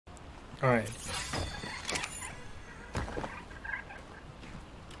All right.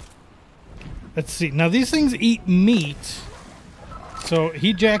 Let's see. Now these things eat meat. So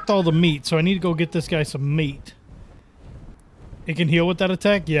he jacked all the meat. So I need to go get this guy some meat. It can heal with that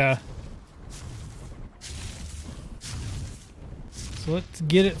attack? Yeah. So let's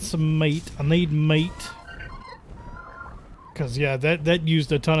get it some meat. I need meat. Because, yeah, that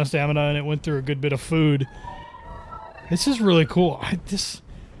used a ton of stamina and it went through a good bit of food. This is really cool. I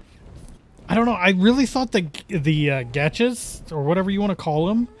don't know. I really thought the Gatches, or whatever you want to call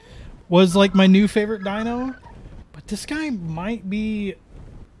them, was like my new favorite dino. But this guy might be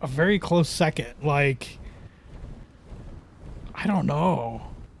a very close second. Like, I don't know.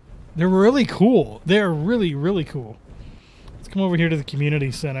 They're really cool. They're really, really cool. Let's come over here to the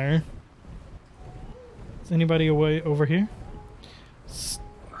community center. Is anybody away over here?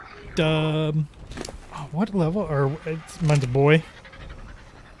 Oh, what level? Or it's mine's a boy.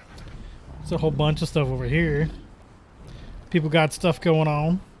 There's a whole bunch of stuff over here. People got stuff going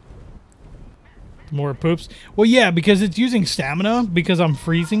on. More poops. Well, yeah, because it's using stamina because I'm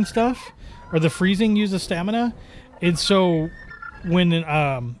freezing stuff, or the freezing uses stamina, and so when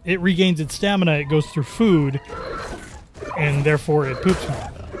it regains its stamina, it goes through food, and therefore it poops more.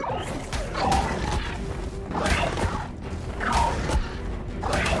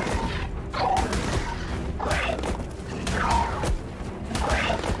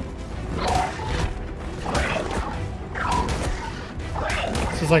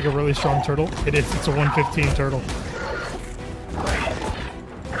 This is like a really strong turtle. It is. It's a 115 turtle.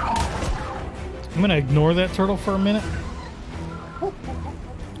 I'm going to ignore that turtle for a minute.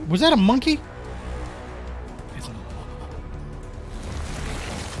 Was that a monkey? It's a...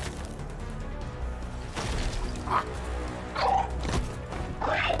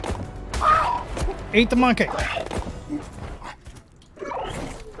 Ate the monkey.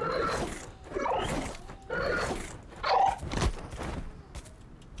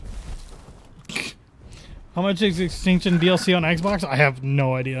 How much is Extinction DLC on Xbox? I have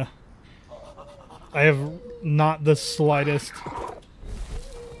no idea. I have not the slightest.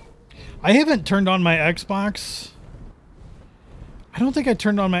 I haven't turned on my Xbox. I don't think I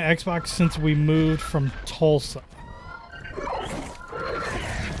turned on my Xbox since we moved from Tulsa.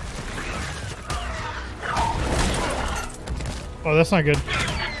 Oh, that's not good.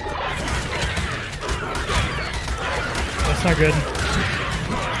 That's not good.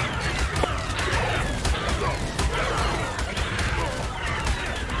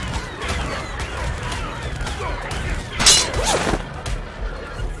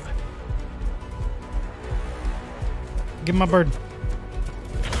 Give my bird.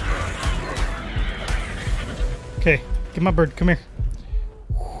 Okay, give my bird. Come here.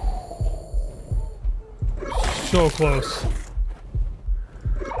 So close.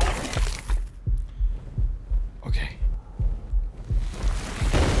 Okay.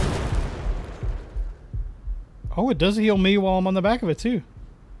 Oh, it does heal me while I'm on the back of it too.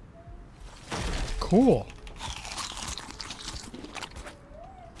 Cool.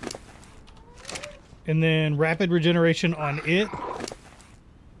 And then rapid regeneration on it.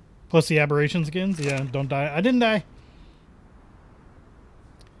 Plus the aberration skins. Yeah, don't die. I didn't die.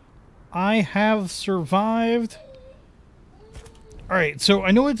 I have survived. Alright, so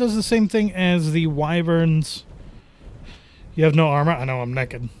I know it does the same thing as the wyverns. You have no armor? I know, I'm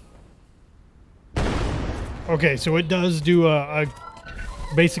naked. Okay, so it does do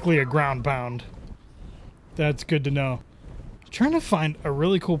basically a ground pound. That's good to know. I'm trying to find a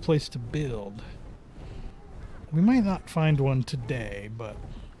really cool place to build. We might not find one today, but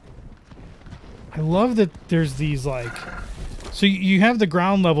I love that there's these like, so you have the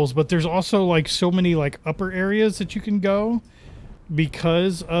ground levels, but there's also like so many like upper areas that you can go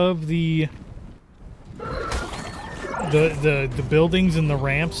because of the buildings and the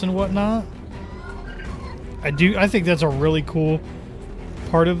ramps and whatnot. I think that's a really cool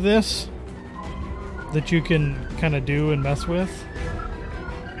part of this that you can kind of do and mess with.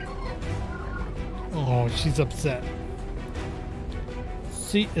 Oh, she's upset.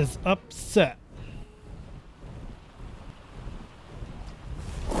 She is upset.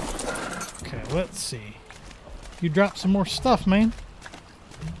 Okay, let's see. You drop some more stuff, man.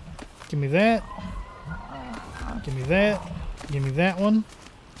 Give me that. Give me that. Give me that one.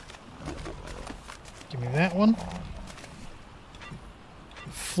 Give me that one.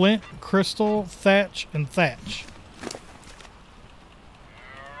 Flint, crystal, thatch, and thatch.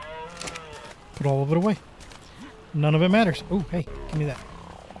 Put all of it away. None of it matters. Oh, hey, give me that.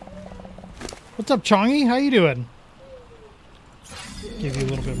 What's up, Chongy? How you doing? Give you a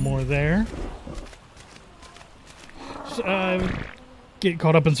little bit more there. Get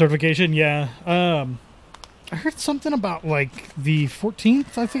caught up in certification, yeah. I heard something about like the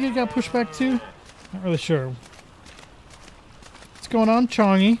 14th. I think it got pushed back to. Not really sure. What's going on,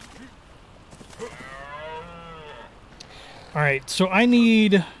 Chongy? All right, so I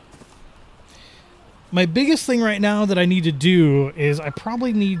need. My biggest thing right now that I need to do is I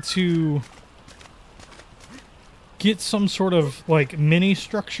probably need to get some sort of like mini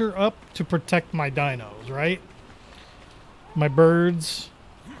structure up to protect my dinos, right? My birds.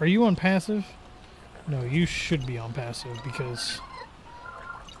 Are you on passive? No, you should be on passive because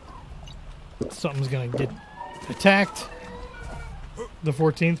something's gonna get attacked. The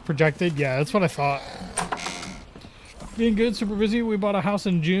 14th projected. Yeah, that's what I thought. Being good, super busy. We bought a house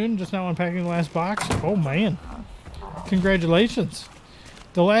in June, just now unpacking the last box. Oh man. Congratulations.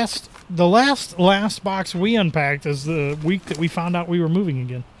 The last box we unpacked is the week that we found out we were moving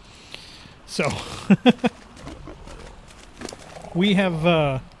again. So we have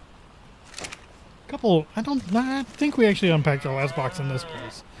a couple. I think we actually unpacked our last box in this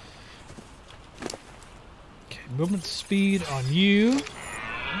place. Okay, movement speed on you.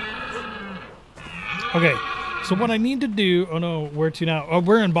 Okay, so what I need to do. Oh no, where to now? Oh,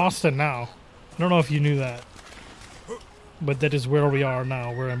 we're in Boston now. I don't know if you knew that, but that is where we are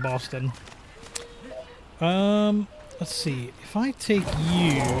now. We're in Boston. Let's see. If I take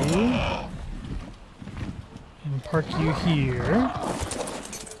you and park you here,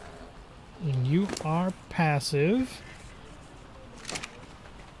 and you are passive.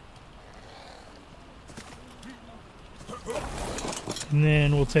 And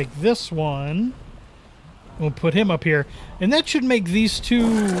then we'll take this one. We'll put him up here. And that should make these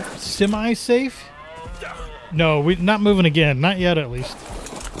two semi-safe. No, we're not moving again. Not yet, at least.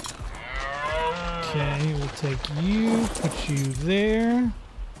 Okay, we'll take you, put you there.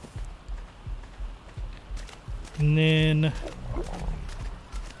 And then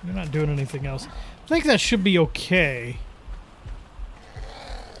you're not doing anything else. I think that should be okay.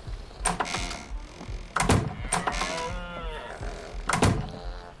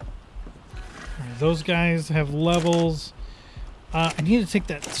 Those guys have levels. I need to take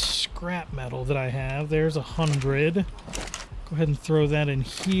that scrap metal that I have. There's 100. Go ahead and throw that in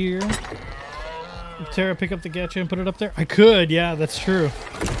here. Did Tara pick up the gacha and put it up there? I could, yeah, that's true.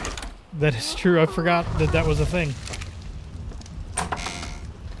 That is true. I forgot that that was a thing.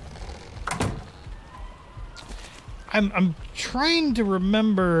 I'm trying to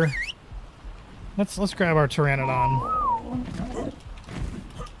remember. Let's grab our Pteranodon.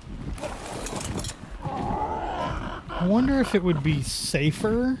 I wonder if it would be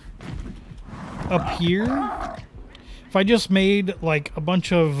safer up here if I just made like a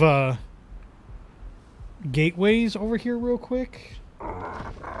bunch of gateways over here real quick.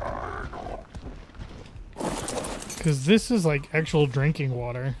 Because this is like actual drinking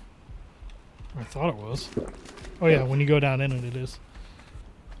water. I thought it was. Oh yeah, when you go down in it, it is.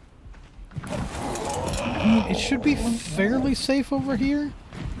 I mean, it should be fairly safe over here,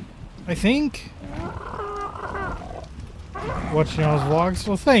 I think. Watching those vlogs,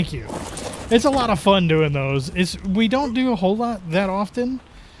 well, thank you. It's a lot of fun doing those. We don't do a whole lot that often,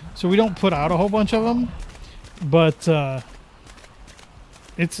 so we don't put out a whole bunch of them. But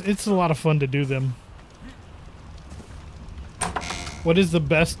it's a lot of fun to do them. What is the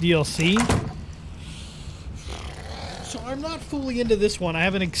best DLC? So I'm not fully into this one. I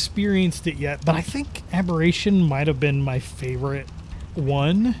haven't experienced it yet, but I think Aberration might have been my favorite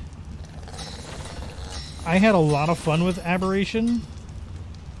one. I had a lot of fun with Aberration.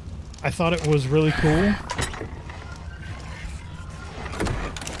 I thought it was really cool.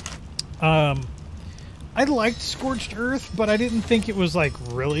 I liked Scorched Earth, but I didn't think it was like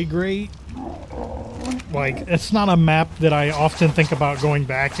really great. Like, it's not a map that I often think about going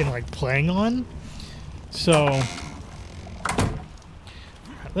back and like playing on. So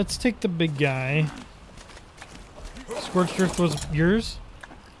let's take the big guy. Scorched Earth was yours?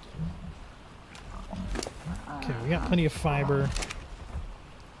 Okay, we got plenty of fiber.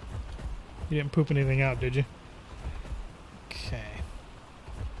 You didn't poop anything out, did you? Okay.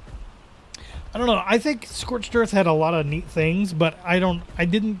 I don't know. I think Scorched Earth had a lot of neat things, but I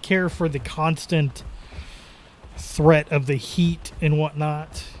didn't care for the constant threat of the heat and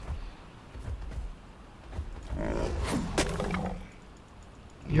whatnot.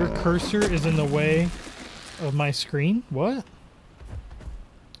 Your cursor is in the way of my screen? What?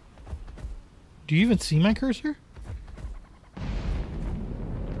 Do you even see my cursor?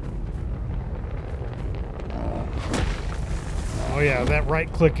 Oh yeah, that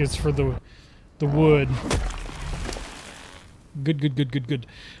right click is for the wood. Good.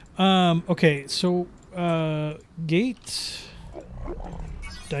 Okay, so gate.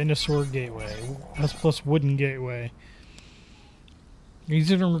 Dinosaur gateway. S plus wooden gateway. These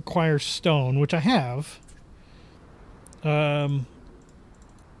don't require stone, which I have. Let's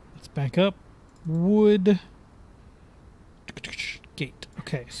back up. Wood. Gate.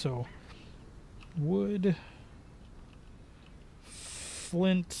 Okay, so wood.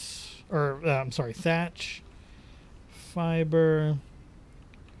 Flint. Or, I'm sorry, thatch. Fiber.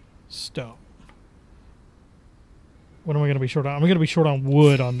 Stone. What am I going to be short on? I'm going to be short on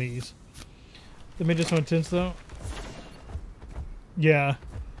wood on these. Let me just so intense though. Yeah.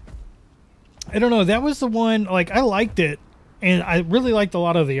 I don't know. That was the one, like, I liked it. And I really liked a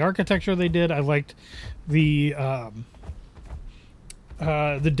lot of the architecture they did. I liked the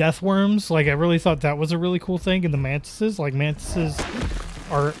death worms. Like, I really thought that was a really cool thing. And the mantises. Like, mantises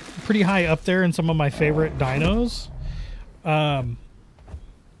are pretty high up there in some of my favorite dinos.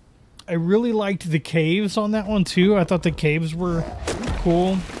 I really liked the caves on that one too. I thought the caves were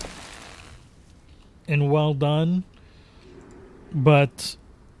cool and well done. But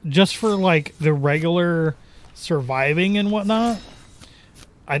just for like the regular surviving and whatnot,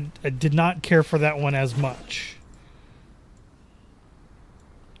 I did not care for that one as much.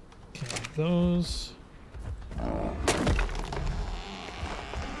 Okay, those.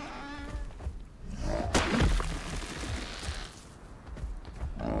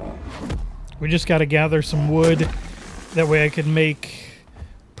 We just got to gather some wood. That way I could make...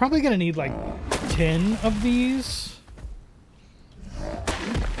 Probably going to need like 10 of these.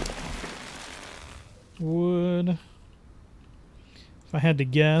 Wood. If I had to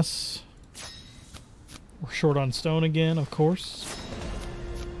guess. We're short on stone again, of course.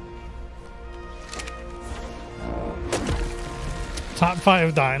 Top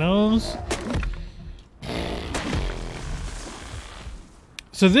 5 dinos.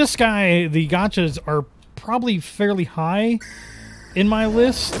 So this guy, the gotchas are probably fairly high in my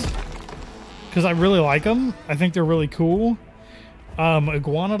list because I really like them. I think they're really cool.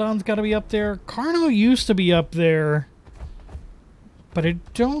 Iguanodon's got to be up there. Carno used to be up there, but I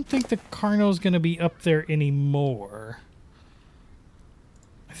don't think the Carno's going to be up there anymore.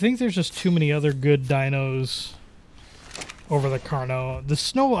 I think there's just too many other good dinos over the Carno. The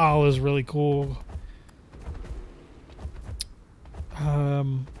Snow Owl is really cool.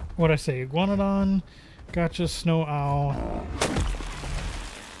 What'd I say? Iguanodon, Gotcha, Snow Owl,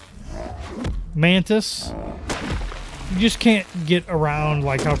 Mantis. You just can't get around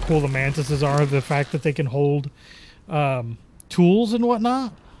like how cool the mantises are. The fact that they can hold tools and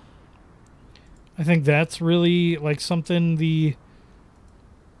whatnot. I think that's really like something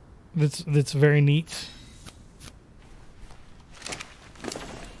that's very neat.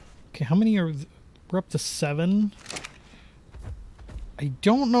 Okay, how many are? We're up to 7. I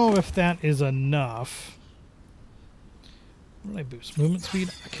don't know if that is enough. What did I boost? Movement speed?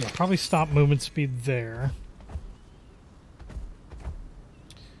 Okay, I'll probably stop movement speed there.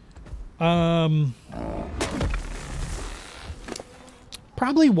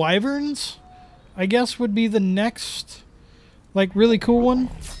 Probably wyverns, I guess, would be the next, like, really cool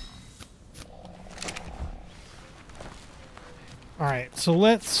one. Alright, so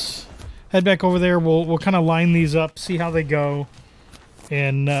let's head back over there. We'll kind of line these up, see how they go.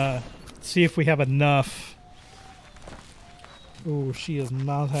 And see if we have enough. Oh, she is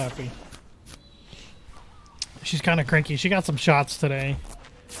not happy. She's kind of cranky. She got some shots today.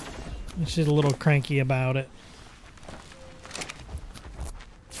 And she's a little cranky about it.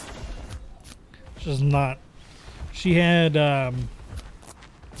 She's not. She had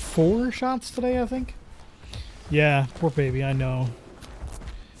 4 shots today, I think. Yeah, poor baby, I know.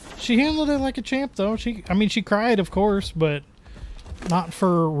 She handled it like a champ, though. I mean, she cried, of course, but... not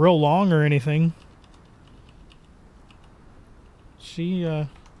for real long or anything. She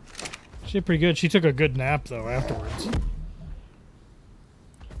did pretty good. She took a good nap though afterwards.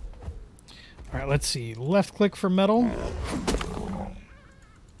 Alright, let's see. Left click for metal.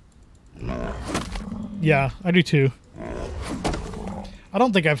 Yeah, I do too. I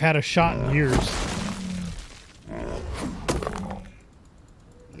don't think I've had a shot in years.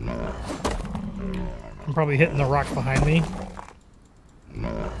 I'm probably hitting the rock behind me.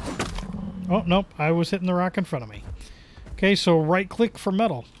 Oh, nope. I was hitting the rock in front of me. Okay, so right click for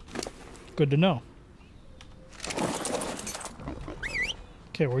metal. Good to know.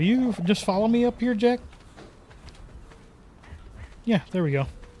 Okay, will you just follow me up here, Jack? Yeah, there we go.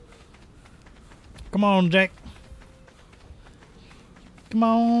 Come on, Jack. Come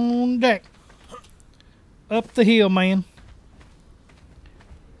on, Jack. Up the hill, man.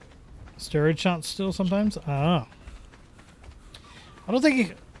 Steroid shots still sometimes? Ah. I don't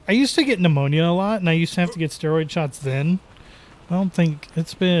think... I used to get pneumonia a lot, and I used to have to get steroid shots then. I don't think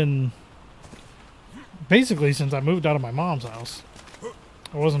it's been basically since I moved out of my mom's house.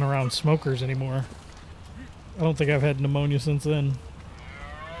 I wasn't around smokers anymore. I don't think I've had pneumonia since then.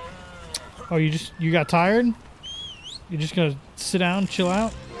 Oh, you got tired? You're just gonna sit down, chill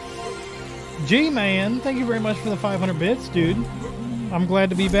out? G-Man, thank you very much for the 500 bits, dude. I'm glad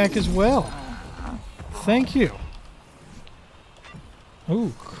to be back as well. Thank you.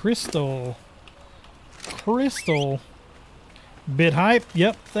 Ooh, Crystal. Bit hype.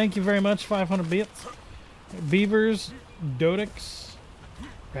 Yep, thank you very much, 500 bits. Beavers, Dodix,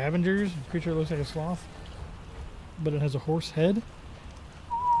 Ravagers. Creature looks like a sloth, but it has a horse head.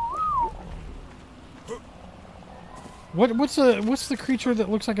 What's the creature that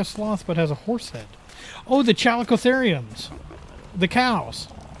looks like a sloth but has a horse head? Oh, the Chalicotheriums. The cows.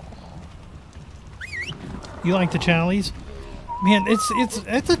 You like the Chalies? Man,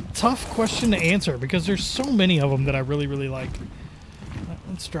 it's a tough question to answer because there's so many of them that I really, really like.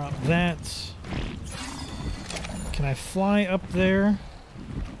 Let's drop that. Can I fly up there?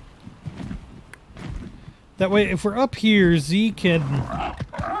 That way, if we're up here, Z can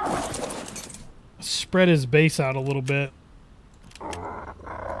spread his base out a little bit.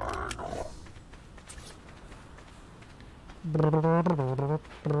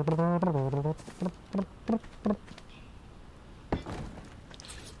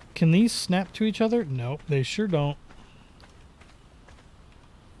 Can these snap to each other? Nope, they sure don't.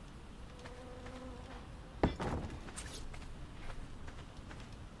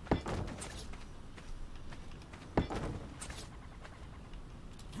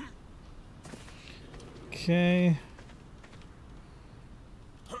 Okay.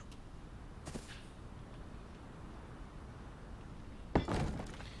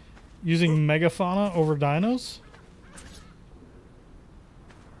 Using megafauna over dinos?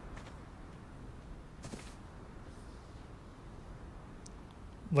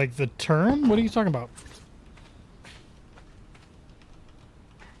 Like the term? What are you talking about?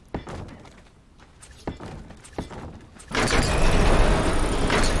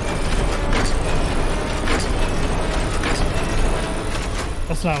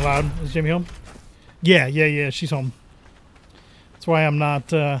 That's not loud. Is Jamie home? Yeah, she's home. That's why I'm not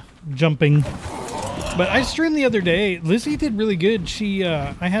jumping. But I streamed the other day. Lizzie did really good. She,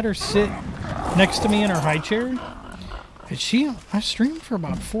 I had her sit next to me in her high chair. And I streamed for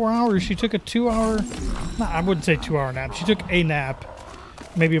about 4 hours. She took a 2-hour, I wouldn't say 2-hour nap. She took a nap,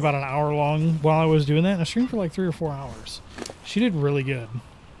 maybe about an hour long while I was doing that. And I streamed for like 3 or 4 hours. She did really good.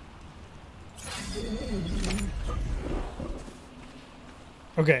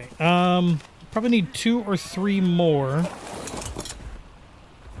 Okay, probably need 2 or 3 more.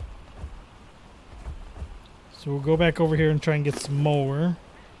 So we'll go back over here and try and get some more. I'm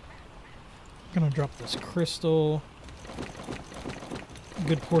gonna drop this crystal. A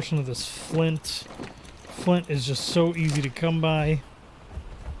good portion of this flint. Flint is just so easy to come by.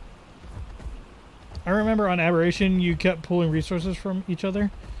 I remember on Aberration you kept pulling resources from each other.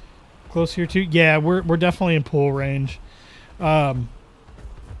 Close here too. Yeah, we're definitely in pull range. So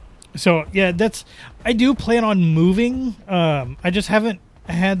yeah, I do plan on moving. I just haven't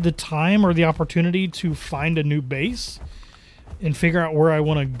had the time or the opportunity to find a new base and figure out where I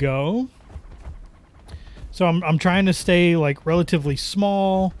want to go. So I'm trying to stay like relatively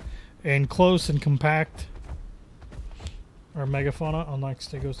small and close and compact. Or megafauna, unlike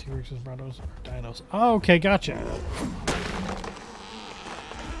stegos, T-Rexes, Brontos, or dinos. Oh, okay, gotcha.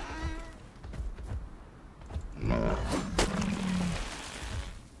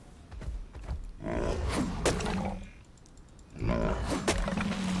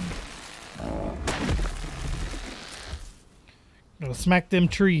 Gonna smack them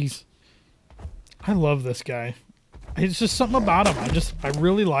trees. I love this guy. It's just something about him. I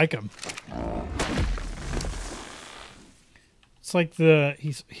really like him. It's like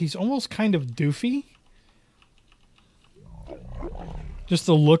he's almost kind of doofy. Just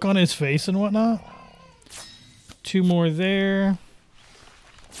the look on his face and whatnot. 2 more there.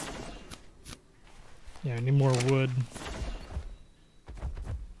 Yeah, I need more wood.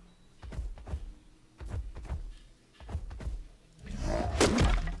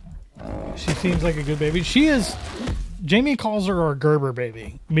 She seems like a good baby. She is... Jamie calls her our Gerber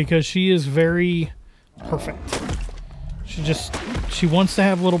baby because she is very perfect. She wants to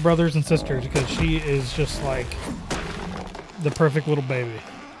have little brothers and sisters because she is just like the perfect little baby.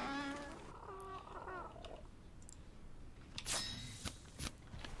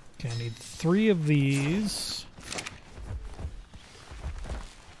 Okay, I need 3 of these.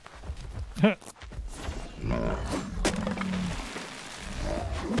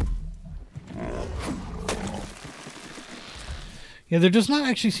 Yeah, there does not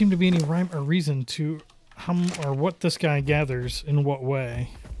actually seem to be any rhyme or reason to how or what this guy gathers in what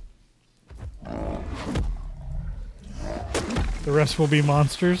way. The rest will be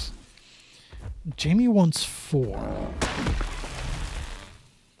monsters. Jamie wants 4.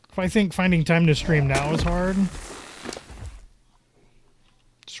 If I think finding time to stream now is hard,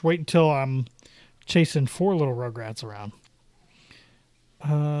 just wait until I'm chasing 4 little rugrats around.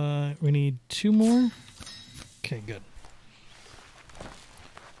 We need 2 more. Okay, good.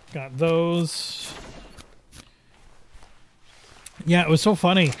 Got those. Yeah, it was so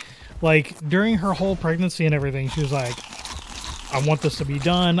funny. Like, during her whole pregnancy and everything, she was like, I want this to be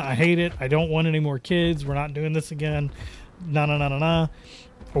done. I hate it. I don't want any more kids. We're not doing this again. No, no, no, no, no.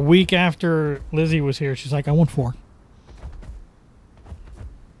 A week after Lizzie was here, she's like, I want 4.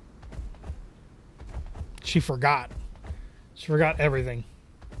 She forgot. She forgot everything.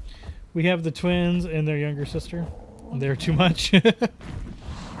 We have the twins and their younger sister. They're too much. It's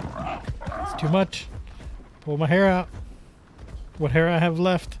too much. Pull my hair out. What hair I have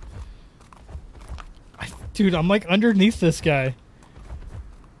left. Dude, I'm like underneath this guy.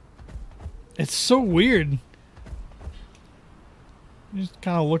 It's so weird. You just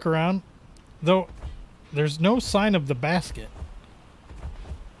kind of look around. Though, there's no sign of the basket.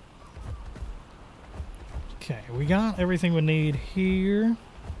 Okay, we got everything we need here.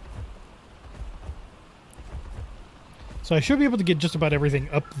 So I should be able to get just about everything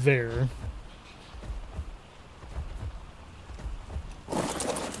up there.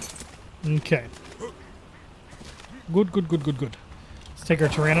 Okay. Good, good, good, good, good. Let's take our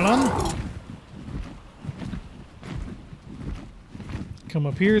Pteranodon. Come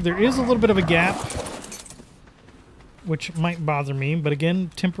up here. There is a little bit of a gap, which might bother me, but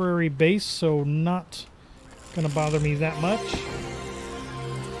again, temporary base, so not gonna bother me that much.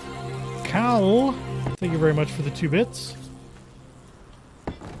 Cowl, thank you very much for the 2 bits.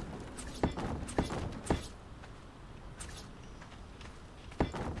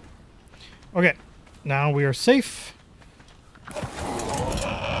 Okay, now we are safe. Let's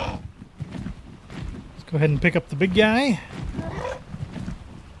go ahead and pick up the big guy.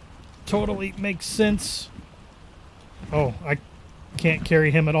 Totally makes sense. Oh, I can't carry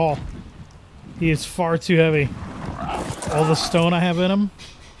him at all. He is far too heavy. All the stone I have in him.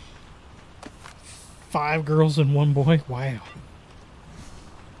 5 girls and 1 boy. Wow.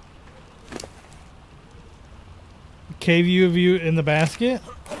 Cave view of you in the basket.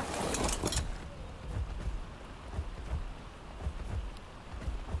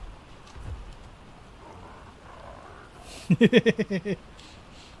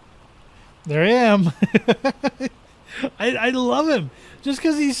 There I am. I love him. Just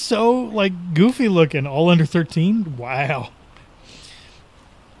because he's so, like, goofy looking. All under 13? Wow.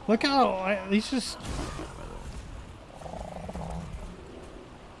 Look how... he's just...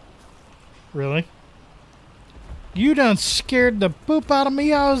 Really? You done scared the poop out of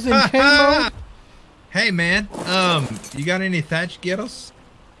me. I was in K-mode. Hey, man. You got any thatch ghettos?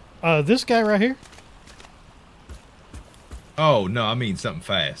 This guy right here? Oh, no, I mean something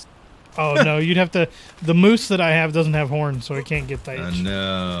fast. Oh, no, you'd have to... The moose that I have doesn't have horns, so it can't get thatch.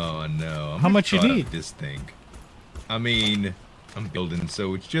 I know. How much you need? This thing. I mean, I'm building,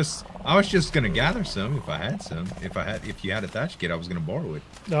 so it's just... I was just going to gather some if I had some. If you had a thatch kit, I was going to borrow it.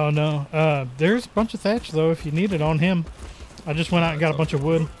 Oh, no. There's a bunch of thatch, though, if you need it on him. I just went out and got a bunch of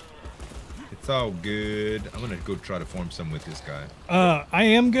wood. It's all good. I'm going to go try to form some with this guy. I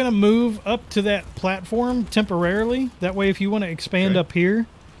am going to move up to that platform temporarily. That way, if you want to expand up here,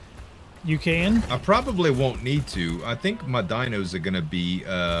 you can. I probably won't need to. I think my dinos are going to be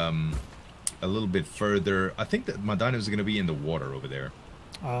a little bit further. I think that my dinos are going to be in the water over there.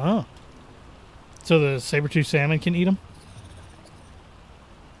 Oh. So the saber-tooth salmon can eat them?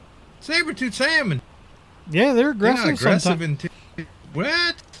 Saber-tooth salmon? Yeah, they're aggressive. They're not aggressive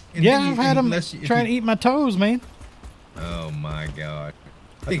what? And yeah, I've had them trying to eat my toes, man. Oh my god.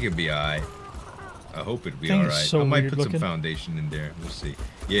 I think it'll be alright. I hope it'll be alright. So I might put looking. some foundation in there. We'll see.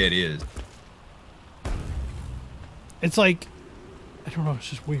 Yeah, it is. It's like, I don't know, it's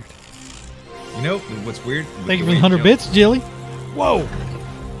just weird. You know what's weird? Thank you for the 100 bits, Jilly. Whoa!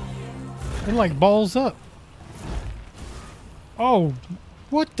 They're like balls up. Oh,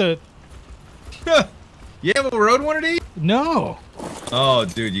 what the? You ever rode one of these? No. Oh,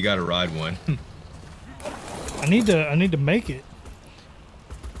 dude, you gotta ride one. I need to make it.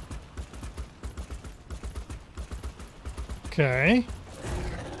 Okay.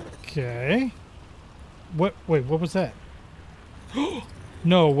 Okay. What? Wait, what was that?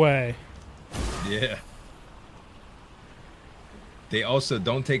 No way. Yeah. They also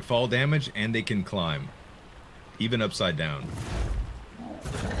don't take fall damage, and they can climb, even upside down.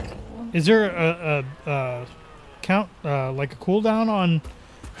 Is there a count, like a cooldown on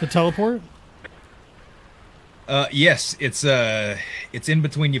the teleport? Yes, it's in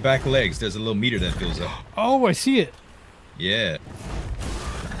between your back legs. There's a little meter that fills up. Oh, I see it. Yeah.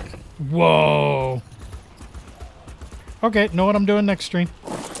 Whoa. Okay, know what I'm doing next stream.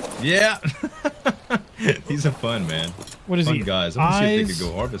 Yeah. These are fun, man. What is fun he? guys. I'm gonna see if they could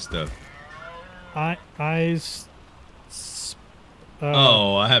go harvest stuff. Eyes.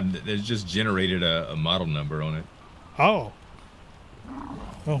 Oh, I have. It's just generated a model number on it. Oh.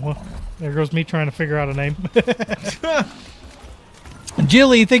 Oh, well, there goes me trying to figure out a name.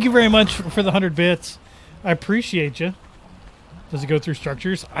 Jilly, thank you very much for the 100 bits. I appreciate you. Does it go through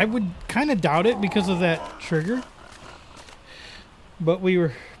structures? I would kind of doubt it because of that trigger. But we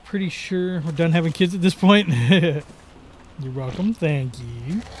were pretty sure we're done having kids at this point. You're welcome. Thank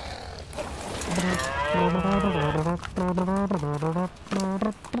you.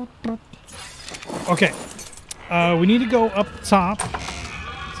 Okay. We need to go up top.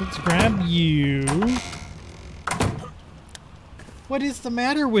 So let's grab you. What is the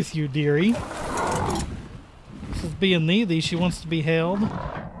matter with you, dearie? This is being needy. She wants to be held.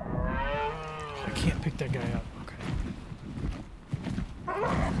 I can't pick that guy up.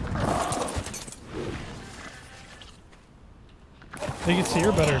 They can see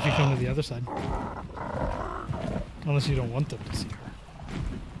her better if you come to the other side. Unless you don't want them to see her.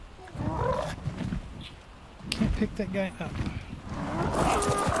 Can't pick that guy up.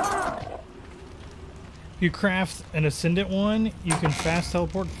 If you craft an Ascendant one, you can fast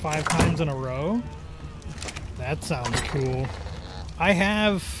teleport 5 times in a row. That sounds cool. I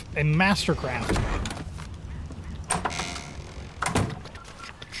have a Mastercraft.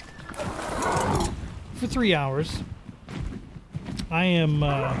 For 3 hours. I am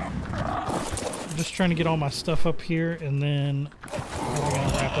just trying to get all my stuff up here, and then we're going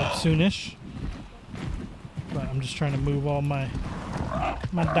to wrap up soonish. But I'm just trying to move all my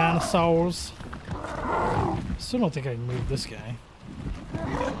dinosaurs. Still don't think I can move this guy.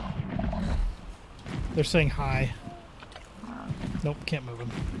 They're saying hi. Nope, can't move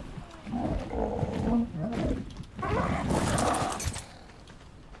him.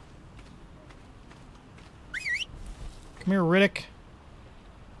 Come here, Riddick.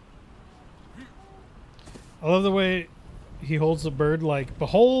 I love the way he holds the bird like,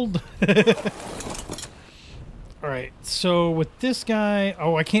 behold! Alright, so with this guy...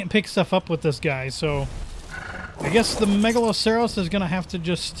 Oh, I can't pick stuff up with this guy, so... I guess the Megaloceros is going to have to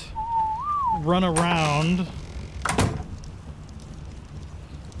just run around.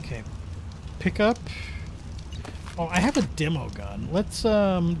 Okay. Pick up. Oh, I have a demo gun. Let's,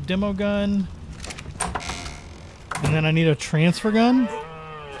 demo gun... And then I need a transfer gun.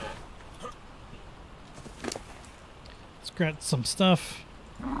 Let's grab some stuff.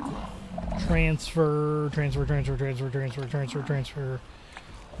 Transfer.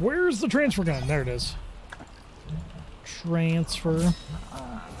 Where's the transfer gun? There it is. Transfer.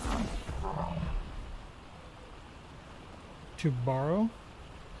 To borrow.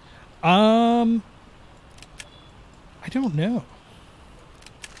 I don't know.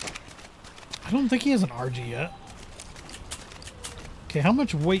 I don't think he has an RG yet. Okay, how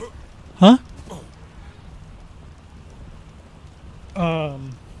much weight? Huh?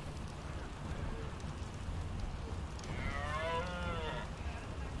 1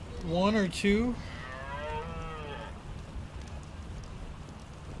 or 2?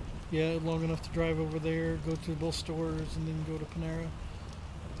 Yeah, long enough to drive over there, go to both stores, and then go to Panera.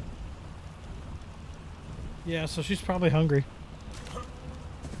 Yeah, so she's probably hungry.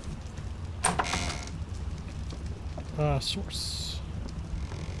 Source.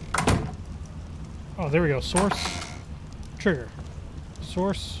 Oh, there we go. Source. Trigger.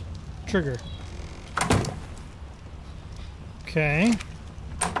 Source. Trigger. Okay.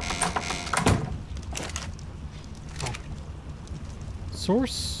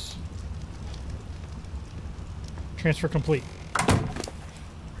 Source. Transfer complete.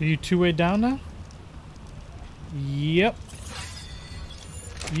 Are you 2-way down now? Yep.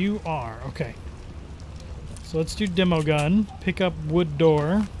 You are. Okay. So let's do demo gun. Pick up wood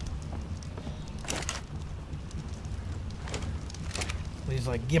door. He's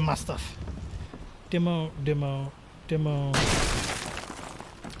like, give my stuff. Demo.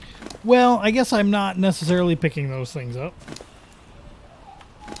 Well, I guess I'm not necessarily picking those things up.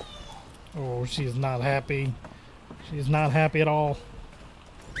 Oh, she's not happy. She's not happy at all.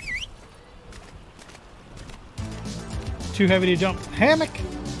 Too heavy to jump. Hammock!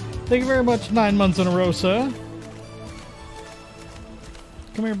 Thank you very much. 9 months in a row, sir.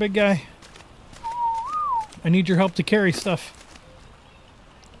 Come here, big guy. I need your help to carry stuff.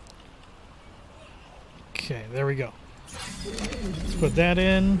 Okay, there we go. Let's put that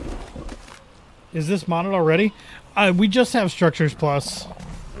in. Is this modded already? We just have Structures Plus,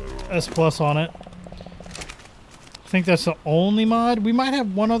 S Plus on it. I think that's the only mod. We might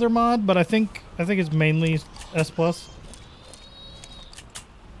have one other mod, but I think it's mainly S Plus.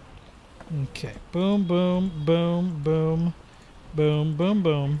 Okay, boom, boom, boom, boom, boom, boom,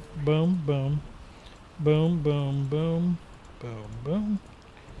 boom, boom, boom, boom, boom, boom, boom, boom.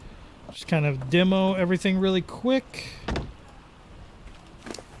 Just kind of demo everything really quick.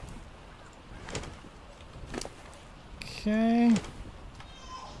 Okay.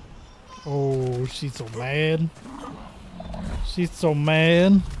 Oh, she's so mad. She's so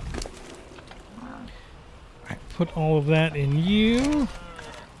mad. Alright, put all of that in you.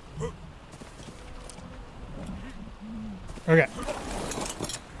 Okay.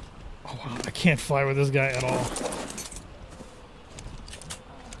 Oh wow, I can't fly with this guy at all.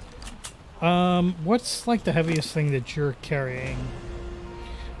 What's like the heaviest thing that you're carrying?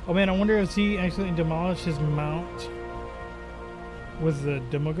 Oh man, I wonder if he actually demolished his mount with the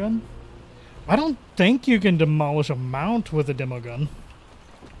demo gun. I don't think you can demolish a mount with a demo gun.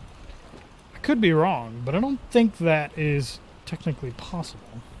 I could be wrong, but I don't think that is technically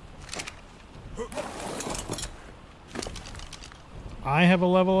possible. I have a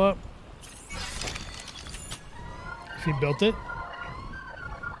level up. If he built it.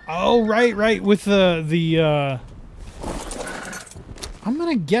 Oh, right, with the I'm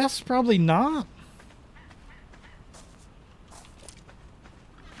gonna guess probably not.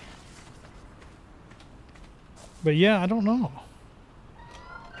 But yeah, I don't know.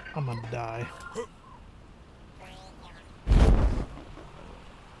 I'm gonna die.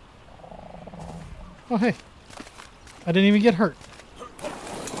 Oh, hey. I didn't even get hurt.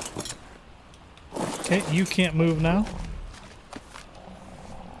 Okay, you can't move now.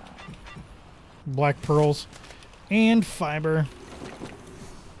 Black pearls and fiber.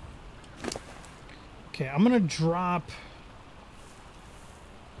 Okay, I'm gonna drop.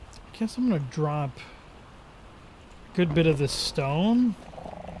 I guess I'm gonna drop a good bit of this stone.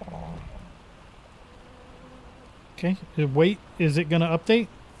 Okay, wait, is it gonna update?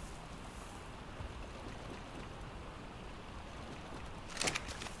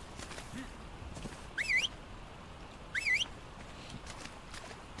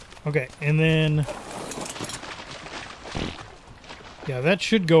 Okay, and then yeah, that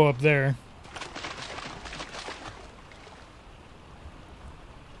should go up there.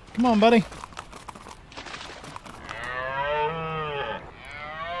 Come on, buddy.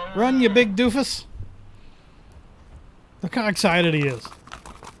 Run, you big doofus. Look how excited he is.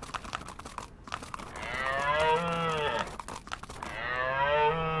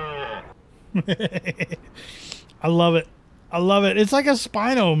 I love it. I love it. It's like a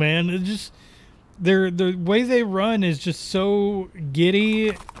Spino, man. It just the way they run is just so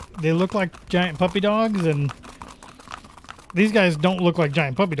giddy. They look like giant puppy dogs, and these guys don't look like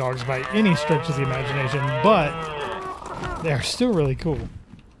giant puppy dogs by any stretch of the imagination, but they're still really cool.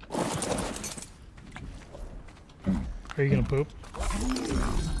 Are you gonna poop?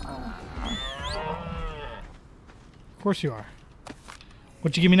 Of course you are.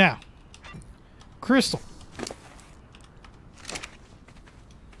 What you give me now? Crystal.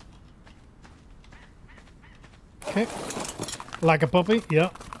 Okay. Like a puppy?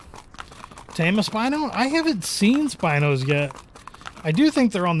 Yep. Tame a Spino? I haven't seen Spinos yet. I do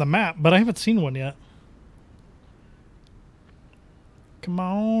think they're on the map, but I haven't seen one yet. Come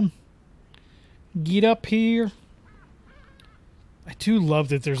on. Get up here. I do love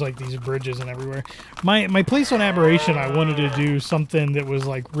that there's like these bridges and everywhere. My place on Aberration, I wanted to do something that was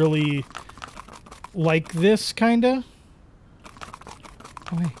like really like this, kinda.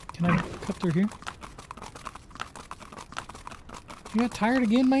 Oh, hey, can I cut through here? You got tired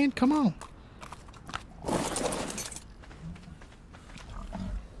again, man? Come on.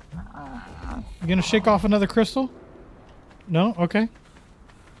 You gonna shake off another crystal? No? Okay.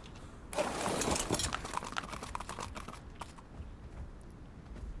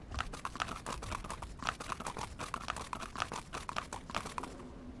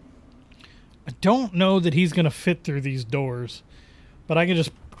 I don't know that he's gonna fit through these doors, but I can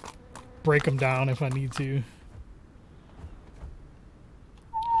just break them down if I need to.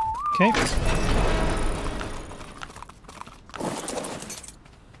 Okay.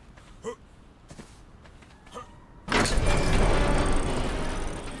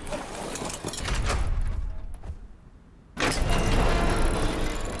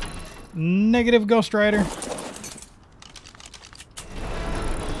 Negative, Ghost Rider.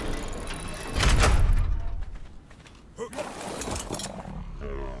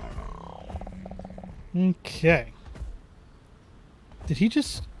 Okay. Did he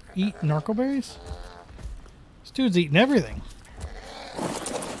just eat narcoberries? This dude's eating everything.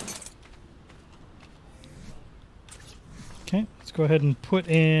 Okay, let's go ahead and put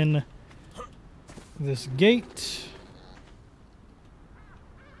in this gate.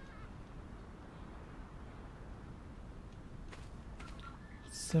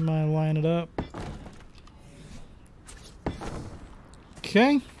 Semi-line it up.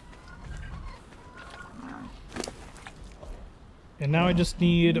 Okay. And now I just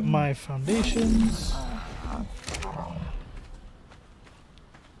need my foundations.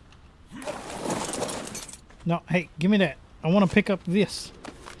 No, hey, give me that. I want to pick up this.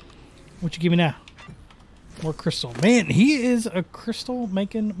 What you give me now? More crystal. Man, he is a crystal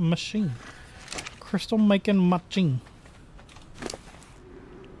making machine. Crystal making machine.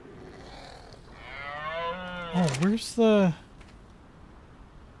 Oh, where's the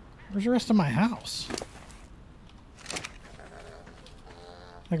rest of my house?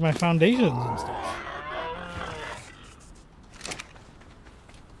 Like my foundations and stuff.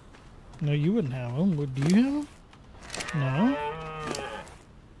 No, you wouldn't have them. Would you have them? No.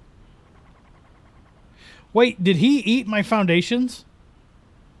 Wait, did he eat my foundations?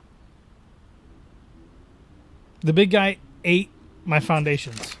 The big guy ate my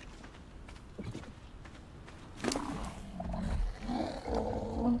foundations.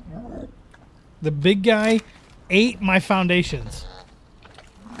 The big guy ate my foundations.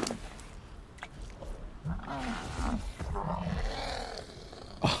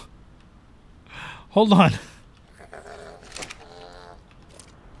 Oh. Hold on.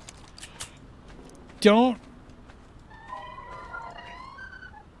 Don't.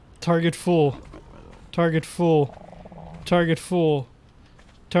 Target full. Target full. Target full.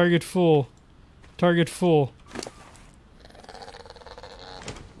 Target full. Target full.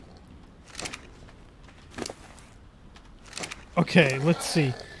 Okay, let's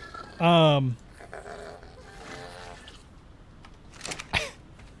see.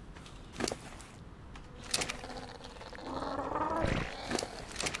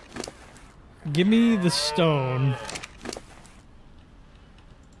 Give me the stone.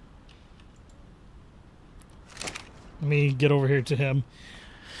 Let me get over here to him.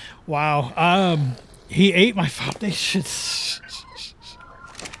 Wow. He ate my foundations.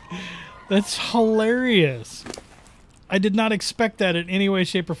 That's hilarious. I did not expect that in any way,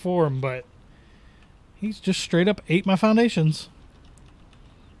 shape, or form, but he's just straight up ate my foundations.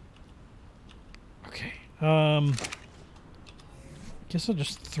 Okay. Guess I'll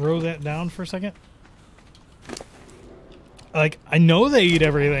just throw that down for a second. Like, I know they eat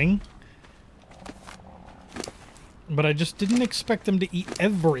everything, but I just didn't expect them to eat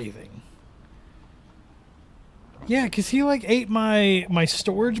everything. Yeah, because he, like, ate my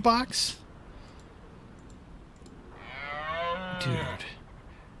storage box. Dude.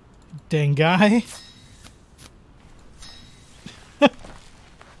 Dang guy.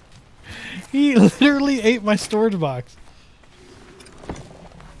 He literally ate my storage box.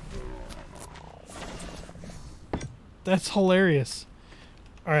 That's hilarious.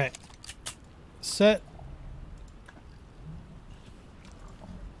 Alright. Set.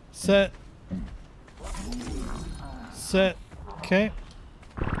 Set. Set. Okay.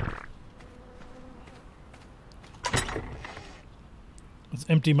 Let's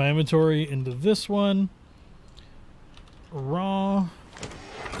empty my inventory into this one. Raw.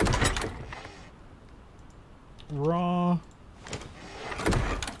 Raw.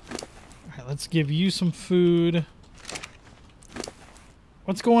 Alright, let's give you some food.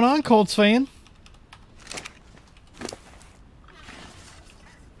 What's going on, Colts fan?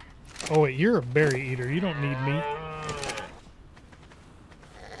 Oh wait, you're a berry eater. You don't need meat.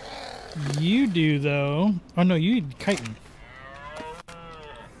 You do, though. Oh no, you eat chitin.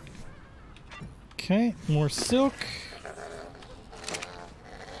 Okay, more silk.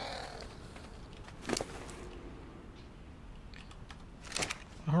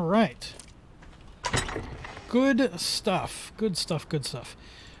 All right. Good stuff. Good stuff. Good stuff.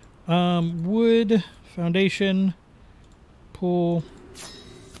 Wood, foundation, pull.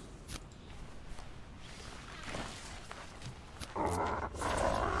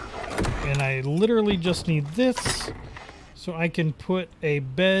 And I literally just need this so I can put a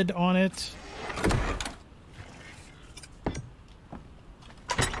bed on it.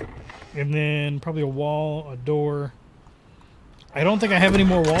 And then probably a wall, a door. I don't think I have any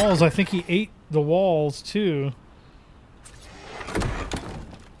more walls. I think he ate the walls too.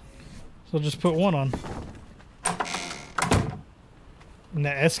 So I'll just put one on. And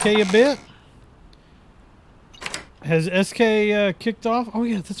that SK a bit. Has SK kicked off? Oh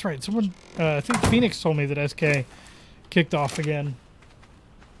yeah, that's right. Someone, I think Phoenix told me that SK kicked off again.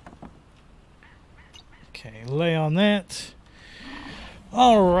 Okay, lay on that.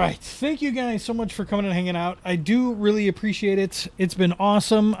 All right. Thank you guys so much for coming and hanging out. I do really appreciate it. It's been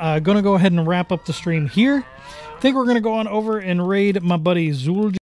awesome. Gonna go ahead and wrap up the stream here. I think we're gonna go on over and raid my buddy Zulj.